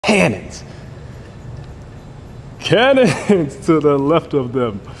cannons. Cannons to the left of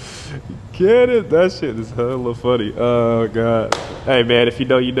them. Get it? That shit is hella funny. Oh God. Hey man, if you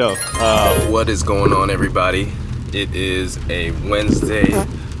know, you know. What is going on, everybody? It is a Wednesday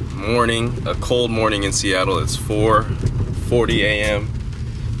morning, a cold morning in Seattle. It's 4:40 a.m.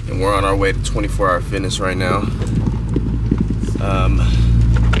 and we're on our way to 24-hour fitness right now.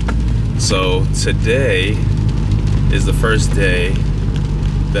 So today is the first day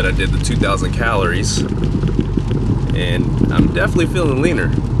that I did the 2,000 calories, and I'm definitely feeling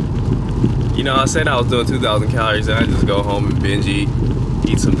leaner. You know, I said I was doing 2,000 calories and I just go home and binge eat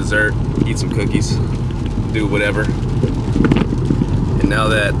some dessert, eat some cookies, do whatever. And now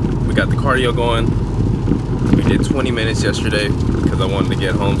that we got the cardio going, we did 20 minutes yesterday because I wanted to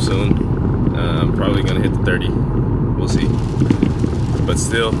get home soon. I'm probably gonna hit the 30, we'll see. But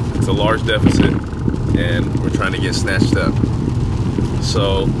still, it's a large deficit and we're trying to get snatched up.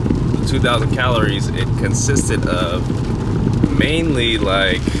 So the 2,000 calories, it consisted of mainly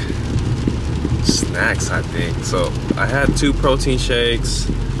like snacks, I think. So I had 2 protein shakes,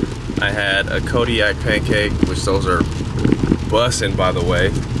 I had a Kodiak pancake, which those are bussin', by the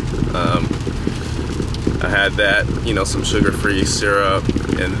way. I had that, you know, some sugar-free syrup,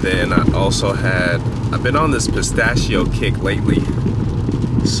 and then I also had, I've been on this pistachio kick lately,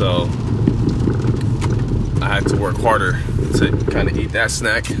 so I had to work harder to kind of eat that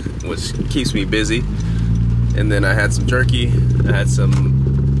snack, which keeps me busy. And then I had some jerky, I had some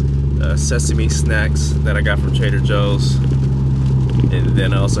sesame snacks that I got from Trader Joe's, and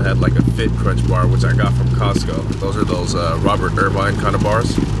then I also had like a Fit Crunch bar, which I got from Costco. Those are those Robert Irvine kind of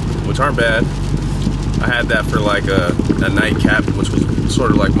bars, which aren't bad. I had that for like a nightcap, which was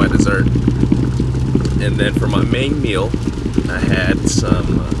sort of like my dessert. And then for my main meal, I had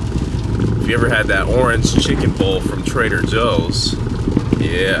some, if you ever had that orange chicken bowl from Trader Joe's,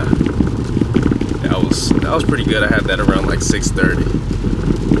 yeah, that was pretty good. I had that around like 6:30.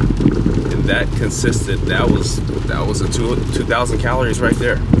 And that consisted, that was a 2,000 calories right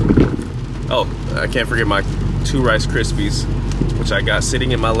there. Oh, I can't forget my 2 Rice Krispies, which I got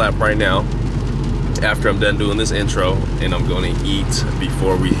sitting in my lap right now after I'm done doing this intro, and I'm going to eat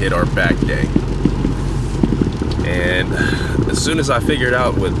before we hit our back day. And as soon as I figured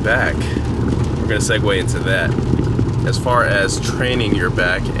out with back, we're going to segue into that. As far as training your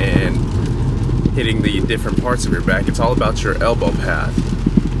back and hitting the different parts of your back, it's all about your elbow pad.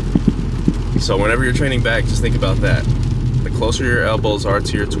 So whenever you're training back, just think about that. The closer your elbows are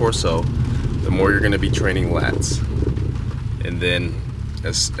to your torso, the more you're going to be training lats. And then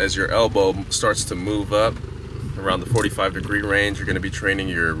as your elbow starts to move up around the 45-degree range, you're going to be training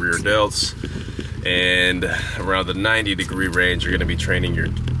your rear delts, and around the 90-degree range, you're going to be training your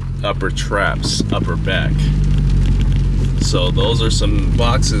upper traps, upper back. So those are some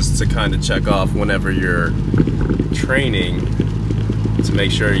boxes to kind of check off whenever you're training, to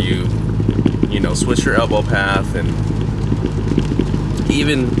make sure you know, switch your elbow path. And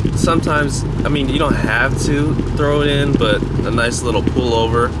even sometimes, I mean, you don't have to throw it in, but a nice little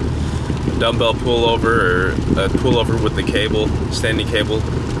pullover, dumbbell pullover, or a pullover with the cable, standing cable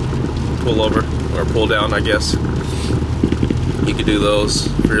pullover, or pull down, I guess. You could do those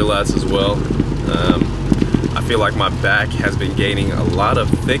for your lats as well. I feel like my back has been gaining a lot of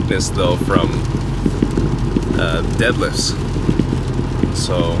thickness though from deadlifts.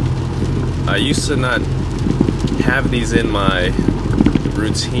 So I used to not have these in my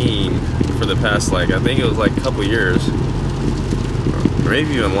routine for the past, like, I think it was like a couple years, or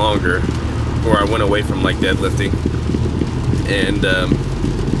maybe even longer, where I went away from like deadlifting, and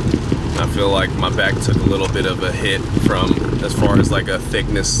I feel like my back took a little bit of a hit from, as far as like a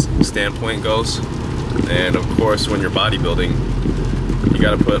thickness standpoint goes. And of course, when you're bodybuilding, you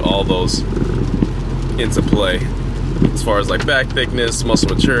got to put all those into play, as far as like back thickness, muscle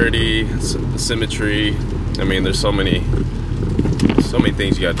maturity, symmetry. I mean, there's so many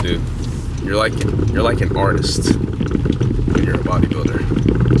things you got to do. You're like an artist when you're a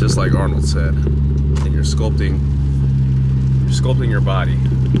bodybuilder, just like Arnold said. And you're sculpting your body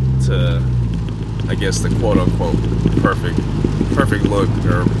to, I guess, the quote-unquote perfect look,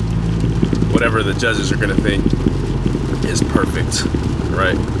 or whatever the judges are gonna think is perfect,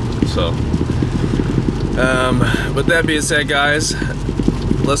 right? So with that being said, guys,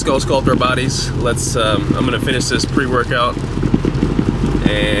 let's go sculpt our bodies. Let's I'm gonna finish this pre-workout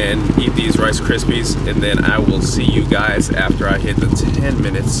and eat these Rice Krispies, and then I will see you guys after I hit the 10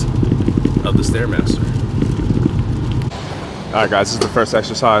 minutes of the Stairmaster. All right, guys, this is the first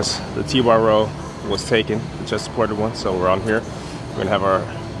exercise. The T-bar row was taken, the chest supported one, so we're on here. We're gonna have our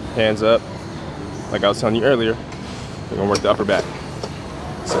hands up, like I was telling you earlier. We're gonna work the upper back.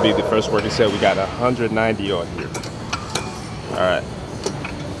 This will be the first working set. We got 190 on here. All right.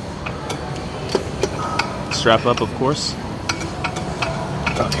 Strap up, of course.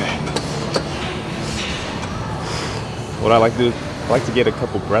 Okay. What I like to do, I like to get a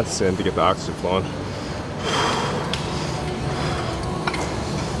couple breaths in to get the oxygen flowing.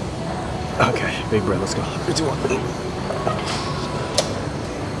 Okay, big breath, let's go. 3, 2, 1.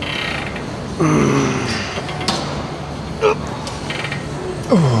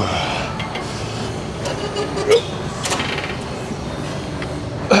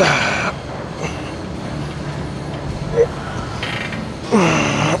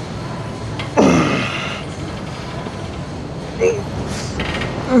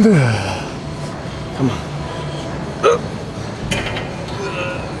 Come on.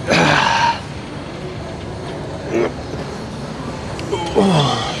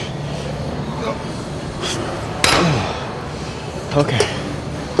 Okay.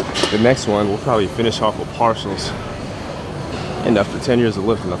 The next one, we'll probably finish off with partials. And after 10 years of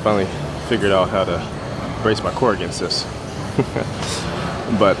lifting, I finally figured out how to brace my core against this.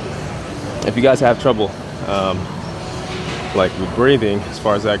 But if you guys have trouble, like with breathing, as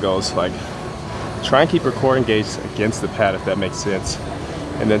far as that goes, like try and keep your core engaged against the pad, if that makes sense.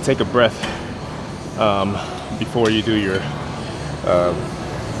 And then take a breath before you do your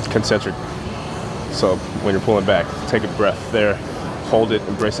concentric. So when you're pulling back, take a breath there, hold it,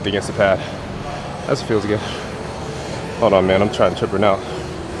 and brace it against the pad. That feels good. Hold on, man, I'm trying to trip her out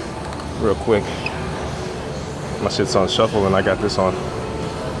real quick. My shit's on shuffle and I got this on.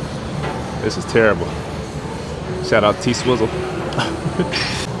 This is terrible. Shout out T-Swizzle.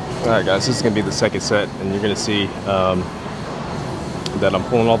 Alright guys, this is going to be the second set, and you're going to see that I'm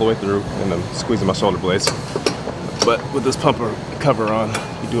pulling all the way through and I'm squeezing my shoulder blades. But with this pumper cover on,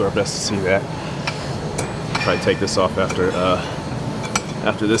 we do our best to see that. Probably take this off after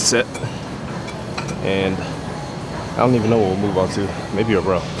this set. And I don't even know what we'll move on to. Maybe a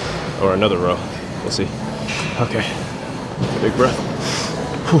row or another row. We'll see. Okay. Big breath.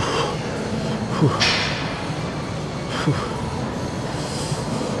 Whew. Whew.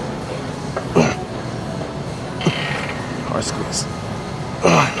 Hard squeeze.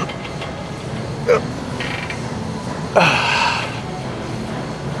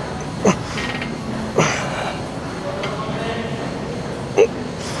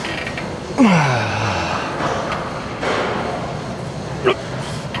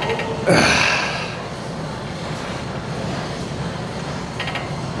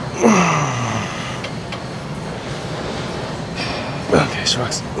 Okay,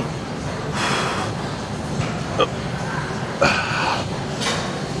 shrugs.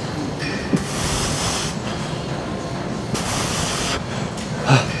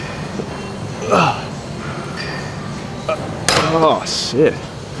 Oh shit.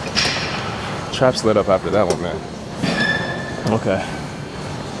 Traps lit up after that one, man. Okay.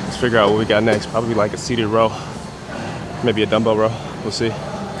 Let's figure out what we got next. Probably like a seated row. Maybe a dumbbell row. We'll see.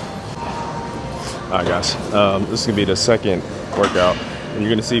 Alright guys. This is gonna be the second workout. And you're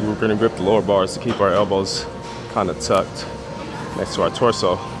gonna see we're gonna grip the lower bars to keep our elbows kind of tucked next to our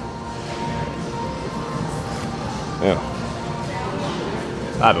torso. Yeah.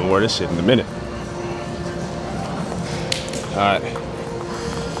 I haven't worn this shit in a minute. Alright.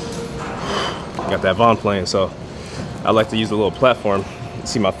 Got that Vaughn playing, so I like to use a little platform. You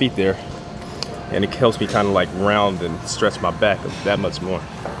see my feet there, and it helps me kind of like round and stretch my back that much more.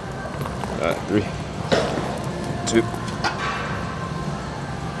 Alright, 3, 2.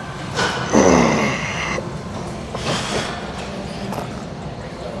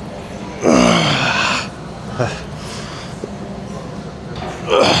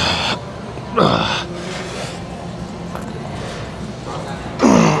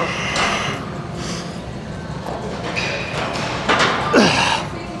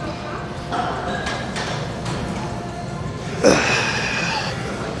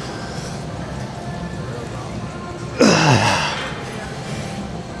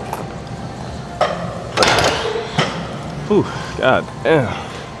 Whew, god damn.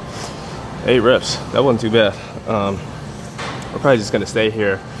 8 reps. That wasn't too bad. We're probably just gonna stay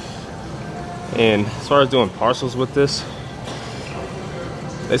here. And as far as doing partials with this,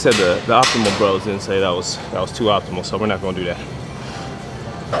 they said the optimal bros didn't say that was too optimal, so we're not gonna do that.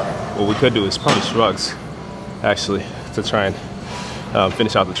 What we could do is probably shrugs, actually, to try and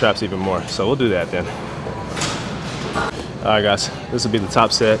finish out the traps even more. So we'll do that then. All right, guys, this will be the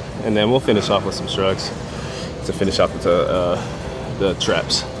top set, and then we'll finish off with some shrugs to finish out the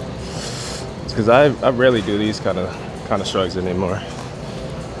traps. Because I rarely do these kind of shrugs anymore,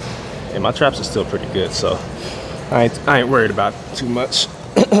 and my traps are still pretty good, so I ain't worried about too much.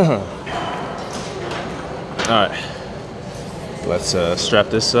 All right, let's strap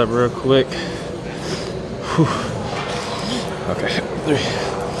this up real quick. Whew. Okay, 3,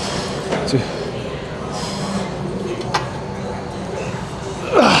 2.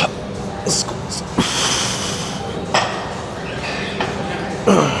 Squeeze.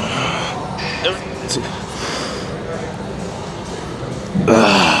 2.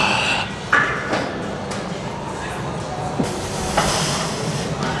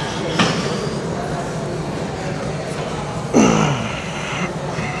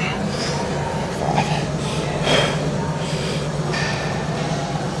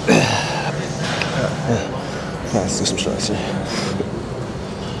 Let's do some shots here.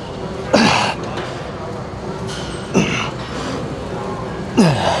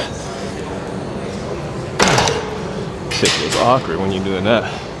 Shit feels awkward when you're doing that.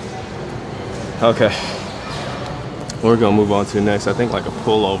 Okay. We're gonna move on to next. I think like a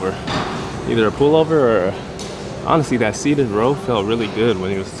pullover. Either a pullover or honestly that seated row felt really good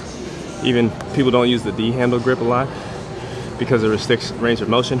when it was, even people don't use the D handle grip a lot because it restricts range of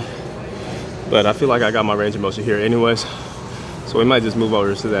motion. But I feel like I got my range of motion here anyways. So we might just move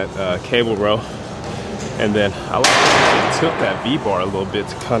over to that cable row. And then I like to tilt that V-bar a little bit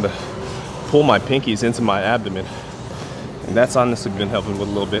to kind of pull my pinkies into my abdomen. And that's honestly been helping with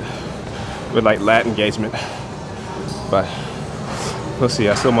a little bit with like lat engagement. But we'll see,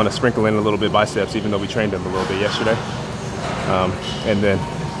 I still want to sprinkle in a little bit biceps even though we trained them a little bit yesterday. And then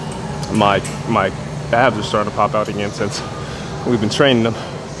my abs are starting to pop out again since we've been training them.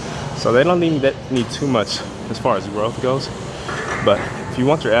 So they don't even need too much as far as growth goes. But if you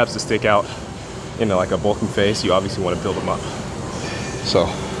want your abs to stick out in like a bulking phase, you obviously want to build them up. So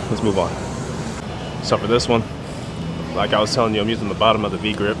let's move on. So for this one, like I was telling you, I'm using the bottom of the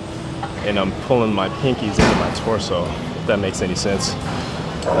V grip and I'm pulling my pinkies into my torso, if that makes any sense.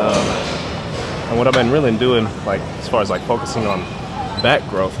 And what I've been really doing, like as far as like focusing on back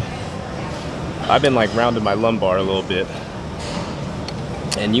growth, I've been like rounding my lumbar a little bit.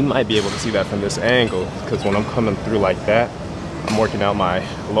 And you might be able to see that from this angle, because when I'm coming through like that, I'm working out my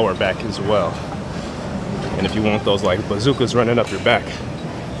lower back as well. And if you want those like bazookas running up your back,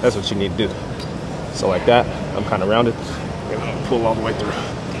 that's what you need to do. So like that, I'm kind of rounded, and I'll pull all the way through.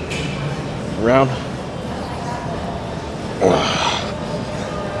 Around.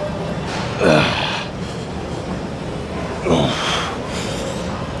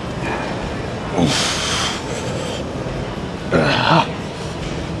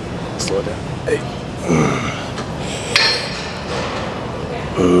 Slow it down. Hey.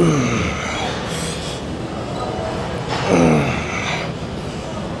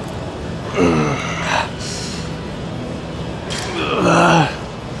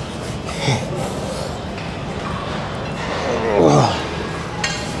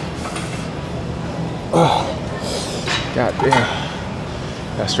 God damn.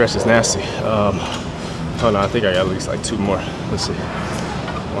 That stretch is nasty. Hold on, I think I got at least like 2 more. Let's see.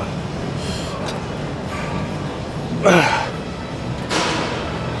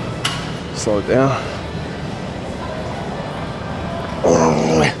 1. Slow it down.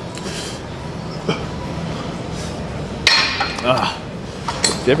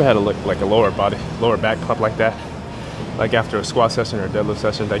 If you ever had a lower back pump like that, like after a squat session or a deadlift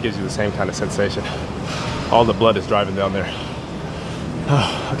session, that gives you the same kind of sensation. All the blood is driving down there.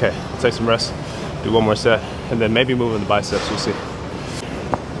 Okay, take some rest, do 1 more set, and then maybe move in the biceps, we'll see.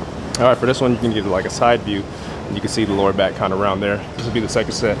 All right, for this one, you can get like a side view, and you can see the lower back kind of around there. This will be the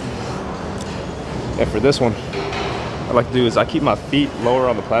second set. And for this one, what I like to do is I keep my feet lower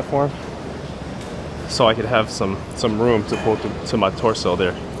on the platform so I could have some room to pull to my torso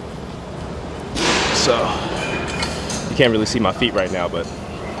there. So you can't really see my feet right now, but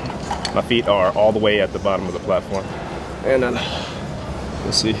my feet are all the way at the bottom of the platform. And then,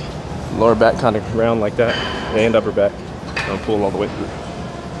 let's see, lower back kind of round like that, and upper back. I'm pulling all the way through.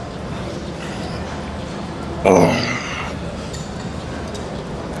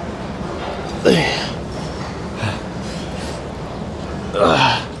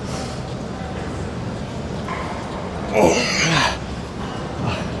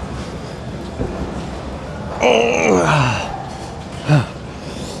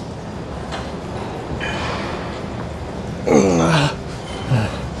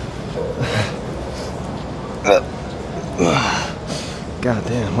 God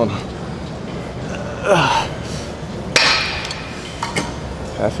damn, hold on.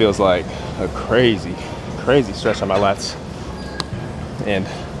 That feels like a crazy stretch on my lats. And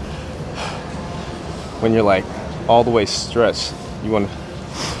when you're like all the way stretched, you want to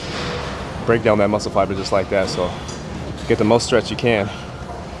break down that muscle fiber just like that. So get the most stretch you can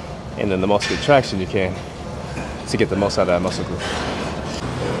and then the most contraction you can to get the most out of that muscle group.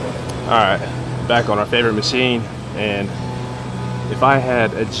 All right, back on our favorite machine, and if I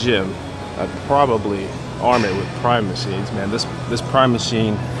had a gym, I'd probably arm it with prime machines. Man, this prime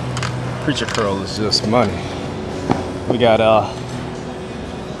machine preacher curl is just money. We got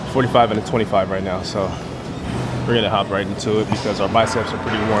 45 and a 25 right now, so we're gonna hop right into it because our biceps are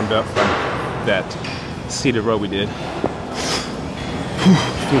pretty warmed up from that seated row we did.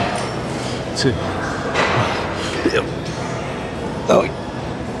 2. Oh.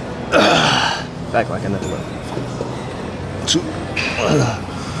 Back like another one. 2. We're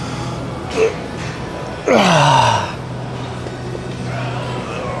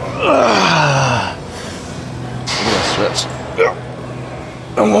gonna stretch.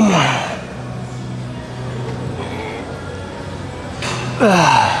 And one more.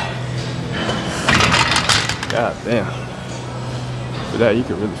 God damn. For that, you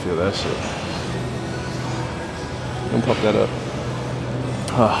can really feel that shit. Don't pump that up.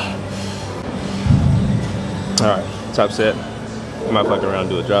 Alright, top set. I might fuck around and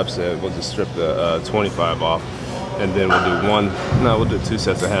do a drop set. We'll just strip the 25 off. And then we'll do 2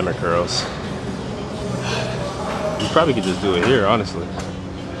 sets of hammer curls. You probably could just do it here, honestly.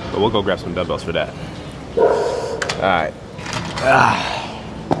 But we'll go grab some dumbbells for that. Alright.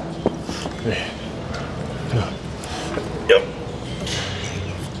 Yep.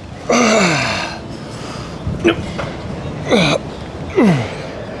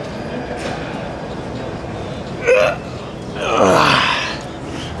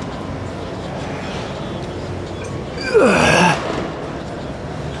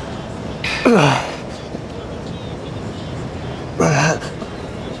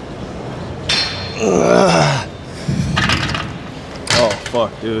 Oh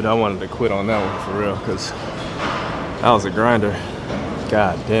fuck, dude, I wanted to quit on that one for real, because that was a grinder.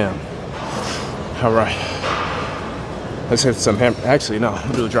 God damn. All right, let's hit some hammer. Actually, no,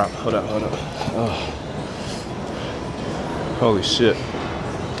 we'll do a drop. Hold up. Oh. Holy shit.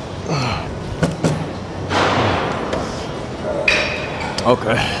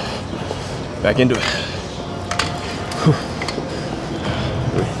 Okay, back into it.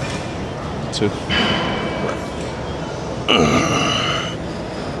 3, 2.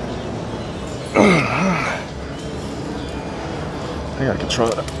 I gotta control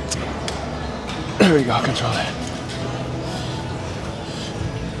it. There we go, control it.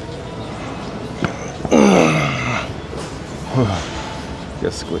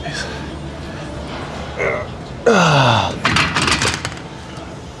 Just squeeze.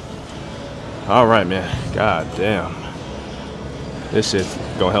 All right, man. God damn. This shit's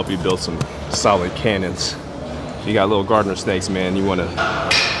gonna help you build some solid cannons. If you got little gardener snakes, man, you wanna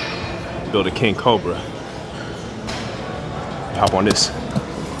build a king cobra. Hop on this.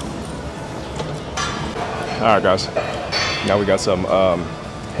 All right, guys. Now we got some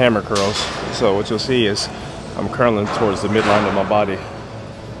hammer curls. So what you'll see is I'm curling towards the midline of my body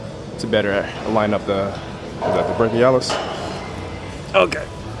to better line up the brachialis. Okay.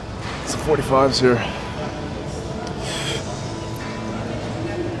 Some 45s here.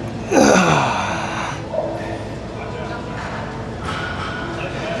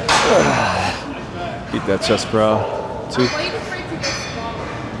 Keep that chest proud. 2. Wait for it to get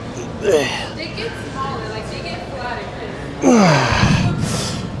smaller. They get smaller, like they get flatter.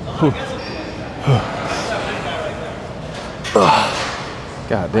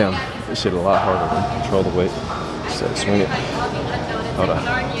 God damn, this shit a lot harder to control the weight. So swing it. Hold on,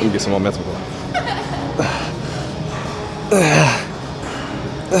 let me get some momentum going.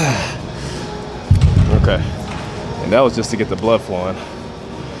 Okay, and that was just to get the blood flowing.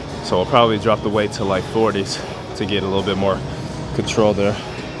 So we'll probably drop the weight to like 40s to get a little bit more control there.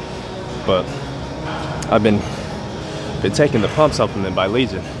 But I've been taking the pump supplement by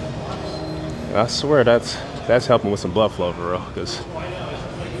Legion. And I swear that's helping with some blood flow for real, because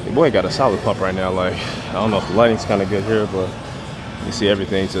your boy got a solid pump right now. Like, I don't know if the lighting's kind of good here, but you see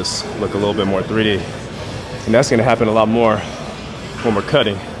everything just look a little bit more 3D. And that's gonna happen a lot more when we're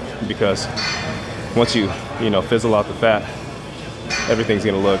cutting, because once you fizzle out the fat, everything's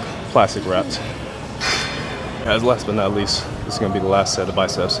gonna look plastic wrapped. As last but not least, this is gonna be the last set of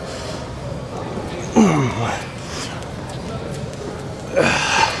biceps.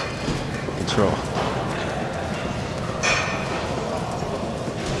 Control.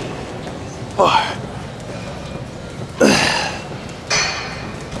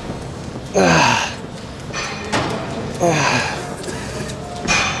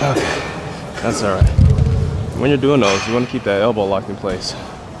 Okay, that's all right. When you're doing those, you want to keep that elbow locked in place.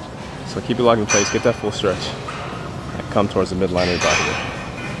 So keep it locked in place, get that full stretch, and come towards the midline of your body there.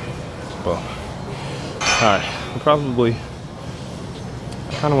 Boom. Alright, probably,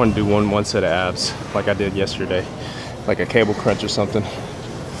 I kind of want to do one set of abs like I did yesterday, like a cable crunch or something,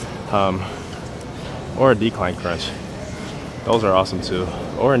 or a decline crunch. Those are awesome too,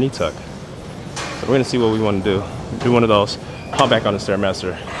 or a knee tuck. So we're gonna see what we want to do one of those, hop back on the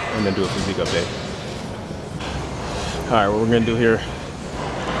Stairmaster, and then do a physique update. All right, what we're gonna do here,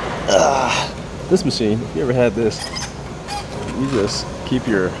 this machine, if you ever had this, you just keep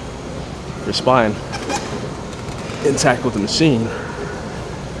your spine intact with the machine.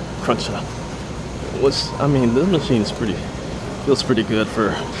 Crunch up. I mean, this machine is feels pretty good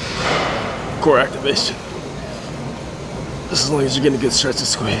for core activation. Just as long as you're getting a good stretch and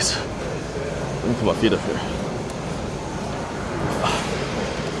squeeze. Let me put my feet up here.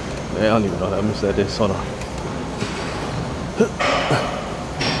 Man, I don't even know how much that is. Hold on.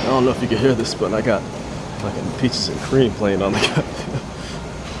 I don't know if you can hear this, but I got like Peaches and Cream playing on the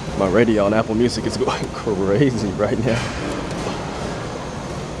my radio on Apple Music is going crazy right now.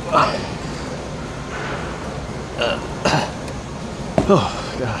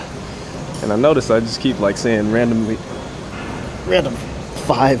 Oh God. And I noticed I just keep like saying random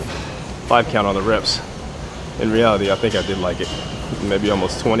 5 count on the reps. In reality, I think I did like it. Maybe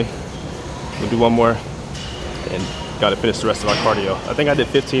almost 20. We'll do one more and gotta finish the rest of our cardio. I think I did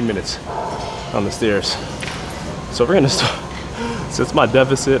 15 minutes on the stairs. So we're gonna start, since my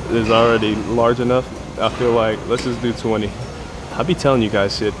deficit is already large enough, I feel like let's just do 20. I be telling you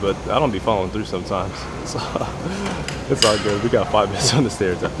guys shit, but I don't be following through sometimes. So it's all good. We got 5 minutes on the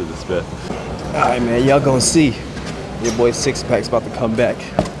stairs after this bit. All right, man, y'all gonna see. Your boy's six-pack's about to come back.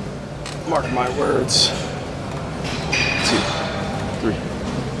 Mark my words. 2, 3.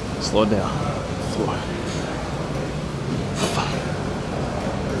 Slow it down. 4, 5,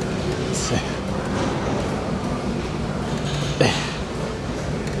 6, 8,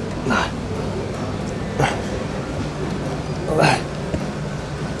 9, 11.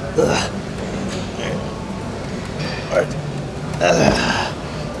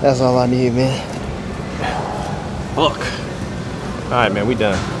 That's all I need, man. Look. All right, man, we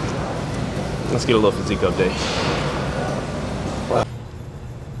done. Let's get a little physique update.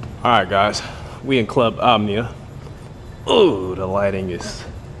 All right, guys, we in Club Omnia. Ooh, the lighting is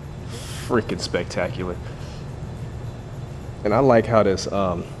freaking spectacular. And I like how this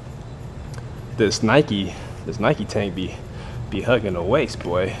Nike tank be hugging the waist,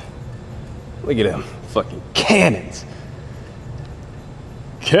 boy. Look at them fucking cannons.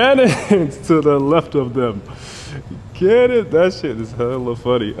 Cannons to the left of them. Get it? That shit is hella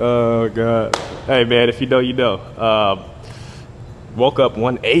funny. Oh God. Hey man, if you know, you know. Woke up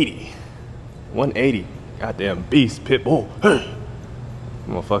 180. 180. Goddamn beast, pit bull.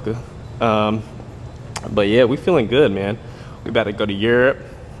 Motherfucker. But yeah, we feeling good, man. We about to go to Europe.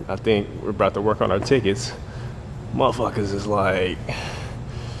 I think we're about to work on our tickets. Motherfuckers is like,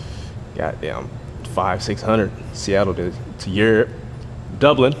 goddamn, 500-600. Seattle to Europe.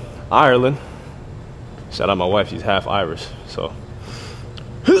 Dublin, Ireland. Shout out my wife, she's half Irish, so.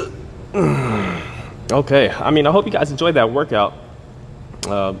 Okay, I mean, I hope you guys enjoyed that workout.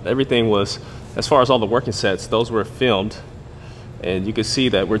 Everything was, as far as all the working sets, those were filmed. And you can see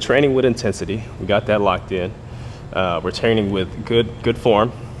that we're training with intensity. We got that locked in. We're training with good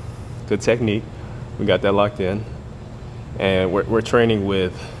form, good technique. We got that locked in. And we're training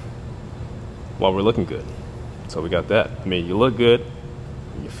with, while we're looking good. So we got that. I mean, you look good,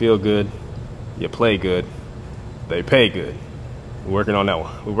 you feel good, you play good, they pay good. We're working on that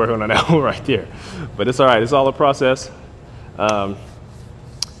one. We're working on that one right there. But it's all right. It's all a process. As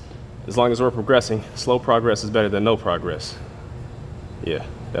long as we're progressing, slow progress is better than no progress. Yeah,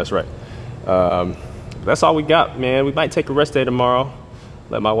 that's right. That's all we got, man. We might take a rest day tomorrow.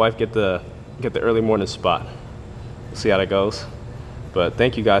 Let my wife get the early morning spot. We'll see how that goes. But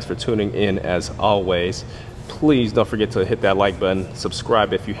thank you guys for tuning in as always. Please don't forget to hit that like button,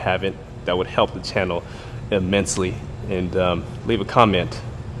 subscribe if you haven't. That would help the channel immensely. And leave a comment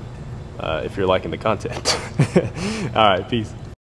if you're liking the content. All right, peace.